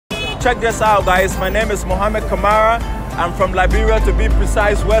check this out, guys. My name is Mohammed Kamara. I'm from Liberia, to be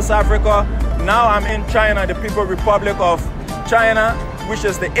precise, West Africa. Now I'm in China, the People's Republic of China, which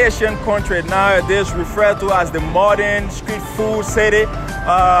is the Asian country nowadays referred to as the modern street food city.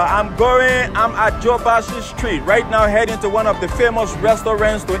 I'm at Jobashi Street right now, heading to one of the famous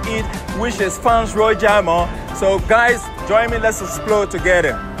restaurants to eat, which is Fan's Rojama. So guys, join me, let's explore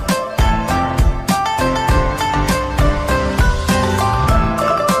together.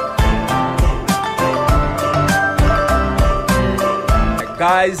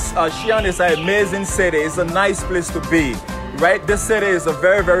 Guys, Xi'an is an amazing city. It's a nice place to be, right? This city is a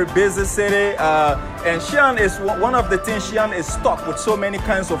very, very busy city. And Xi'an is one of the things, Xi'an is stocked with so many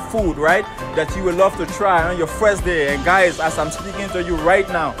kinds of food, right? That you would love to try on your first day. And guys, as I'm speaking to you right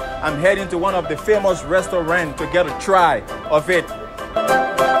now, I'm heading to one of the famous restaurants to get a try of it.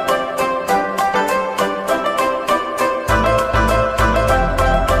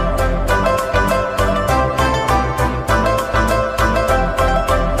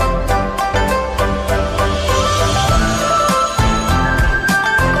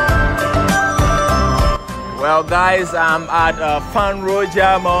 Well, guys, I'm at Fan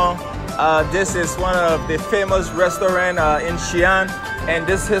Rojama. This is one of the famous restaurants in Xi'an, and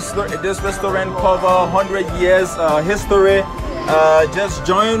this restaurant covers 100 years history. Just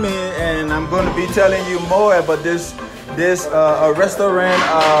join me, and I'm going to be telling you more about this restaurant.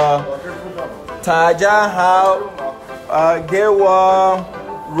 Tajahao, Gewa,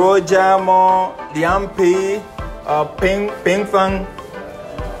 Rojama, Liang,冰峰.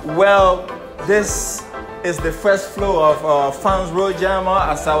 Well, this is the first floor of Fan's Rojama.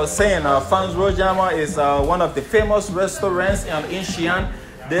 As I was saying, Fan's Rojama is one of the famous restaurants in Xi'an.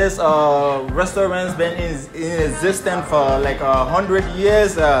 This restaurant's been in existence for like 100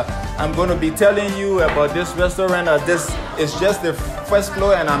 years. I'm going to be telling you about this restaurant. This is just the first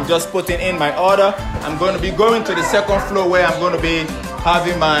floor, and I'm just putting in my order. I'm going to be going to the second floor where I'm going to be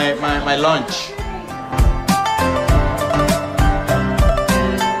having my lunch.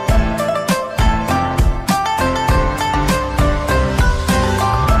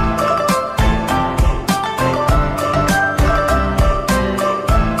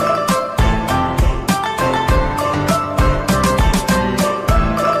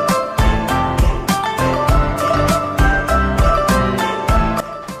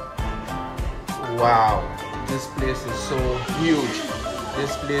 Wow, this place is so huge.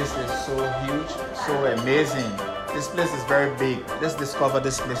 This place is so huge, so amazing. This place is very big. Let's discover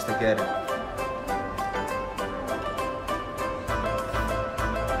this place together.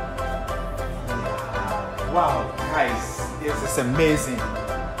 Wow, guys, this is amazing.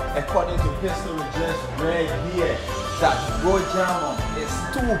 According to history, just read here that Rojama is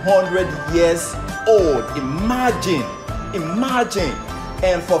 200 years old. Imagine.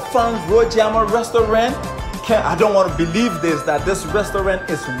 And for Fan's Rojama restaurant, I don't want to believe this, that this restaurant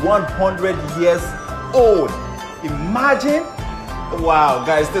is 100 years old. Imagine. Wow,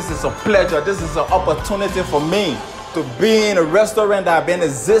 guys, this is a pleasure. This is an opportunity for me to be in a restaurant that has been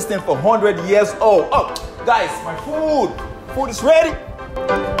existing for 100 years old. Oh, guys, my food is ready.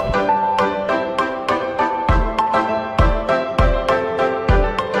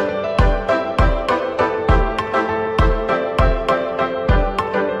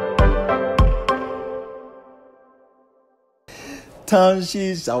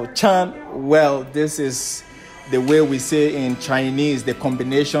 Well, this is the way we say in Chinese, the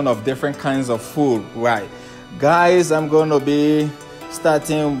combination of different kinds of food, right? Guys, I'm going to be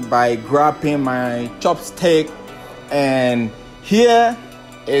starting by grabbing my chopstick, and here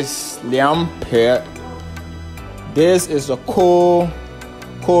is liang. This is a cold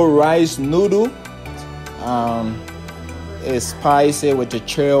rice noodle. It's spicy with the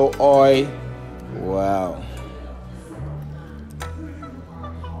trail oil. Wow.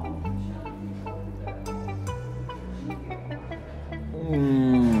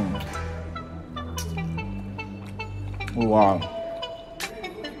 Wow,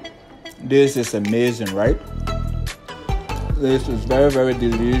 this is amazing, right? This is very, very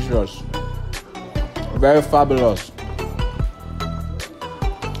delicious, very fabulous.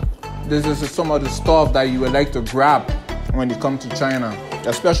 This is some of the stuff that you would like to grab when you come to China,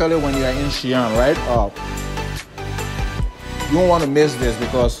 especially when you are in Xi'an, right? You don't want to miss this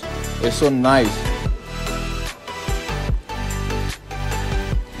because it's so nice.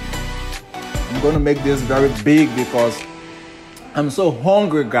 I'm going to make this very big because I'm so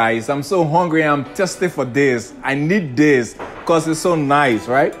hungry, guys. I'm so hungry. I'm thirsty for this. I need this because it's so nice,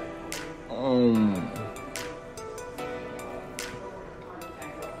 right?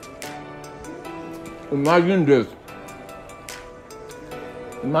 Imagine this.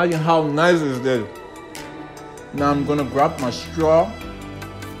 Imagine how nice is this. Now I'm gonna grab my straw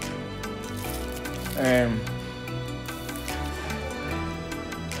and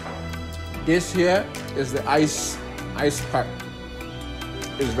this here is the ice pack.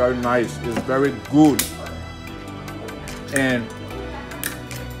 It's very nice. It's very good. And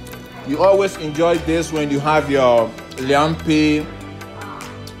you always enjoy this when you have your liang,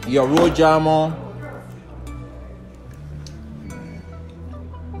 your rojamo.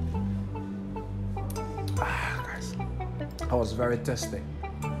 Guys, that was very tasty.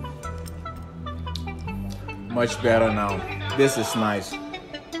 Much better now. This is nice.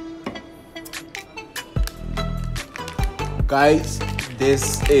 Guys,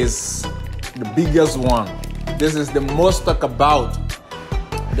 this is the biggest one. This is the most talked about.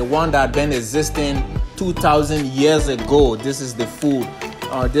 The one that had been existing 2,000 years ago. This is the food.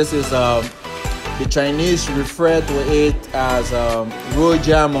 This is the Chinese refer to it as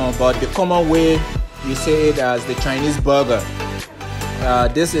rojamo, but the common way you say it as the Chinese burger.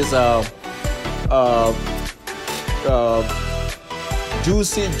 This is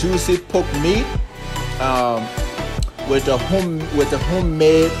juicy pork meat with a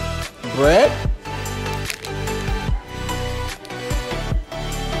homemade bread.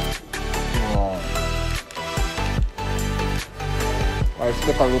 Let's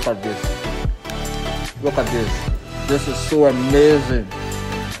take a look at this. Look at this. This is so amazing.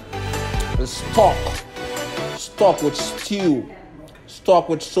 The stock with stew, stock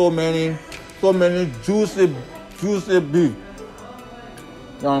with so many juicy beef.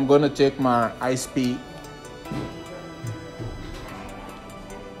 Now I'm gonna take my iced tea.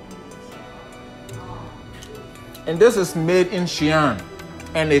 And this is made in Xi'an,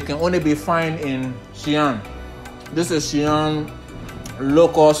 and it can only be found in Xi'an. This is Xi'an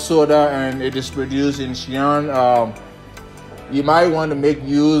local soda, and it is produced in Xi'an. You might want to make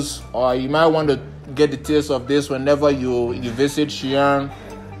use, or you might want to get the taste of this whenever you visit Xi'an.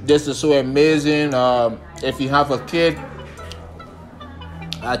 This is so amazing. If you have a kid,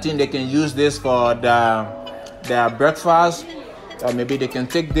 I think they can use this for their breakfast, or maybe they can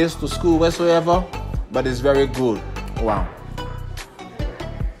take this to school whatsoever. But it's very good. Wow.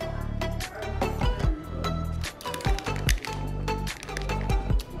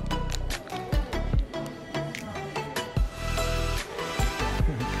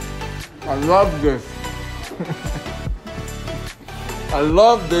 I love this. I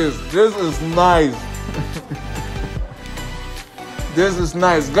love this. This is nice. This is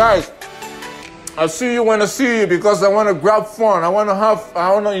nice. Guys, I'll see you when I see you, because I want to grab fun. I want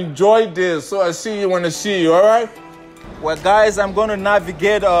to enjoy this. So I see you when I see you, all right? Well, guys, I'm going to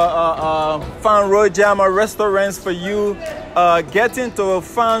navigate Fan Rojama restaurants for you. Getting to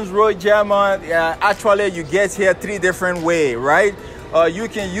Fan Rojama, actually, you get here 3 different ways, right? You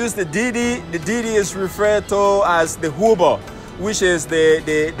can use the Didi. The Didi is referred to as the Uber, which is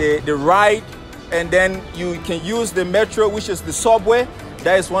the ride. And then you can use the metro, which is the subway.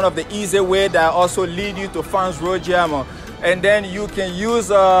 That is one of the easy ways that also lead you to Fan Rojama. And then you can use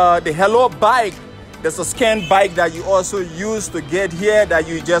the Hello bike. There's a scan bike that you also use to get here, that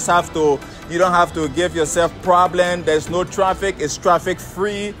you just have to, you don't have to give yourself problem. There's no traffic, it's traffic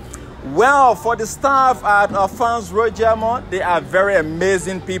free. Well, for the staff at Fan Rojama, they are very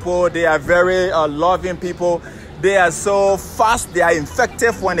amazing people. They are very loving people. They are so fast. They are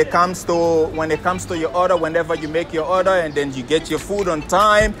effective when it comes to your order. Whenever you make your order and then you get your food on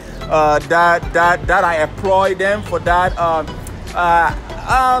time, that I applaud them for that.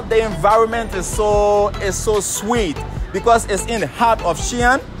 The environment is so sweet, because it's in the heart of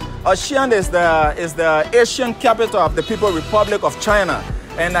Xi'an. Xi'an is the Asian capital of the People's Republic of China.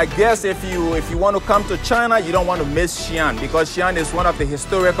 And I guess if you want to come to China, you don't want to miss Xi'an, because Xi'an is one of the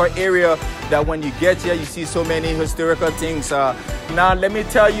historical areas that when you get here, you see so many historical things. Now, let me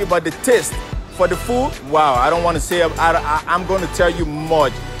tell you about the taste for the food. Wow, I don't want to say, I'm going to tell you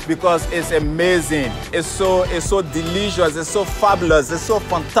much, because it's amazing. It's so delicious. It's so fabulous. It's so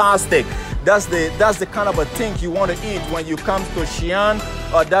fantastic. That's the kind of a thing you want to eat when you come to Xi'an,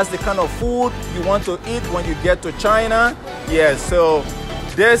 or that's the kind of food you want to eat when you get to China. Yeah, so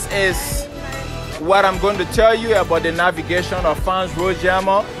this is what I'm going to tell you about the navigation of Fan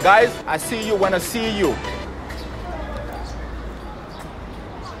Rojama. Guys, I see you when I see you.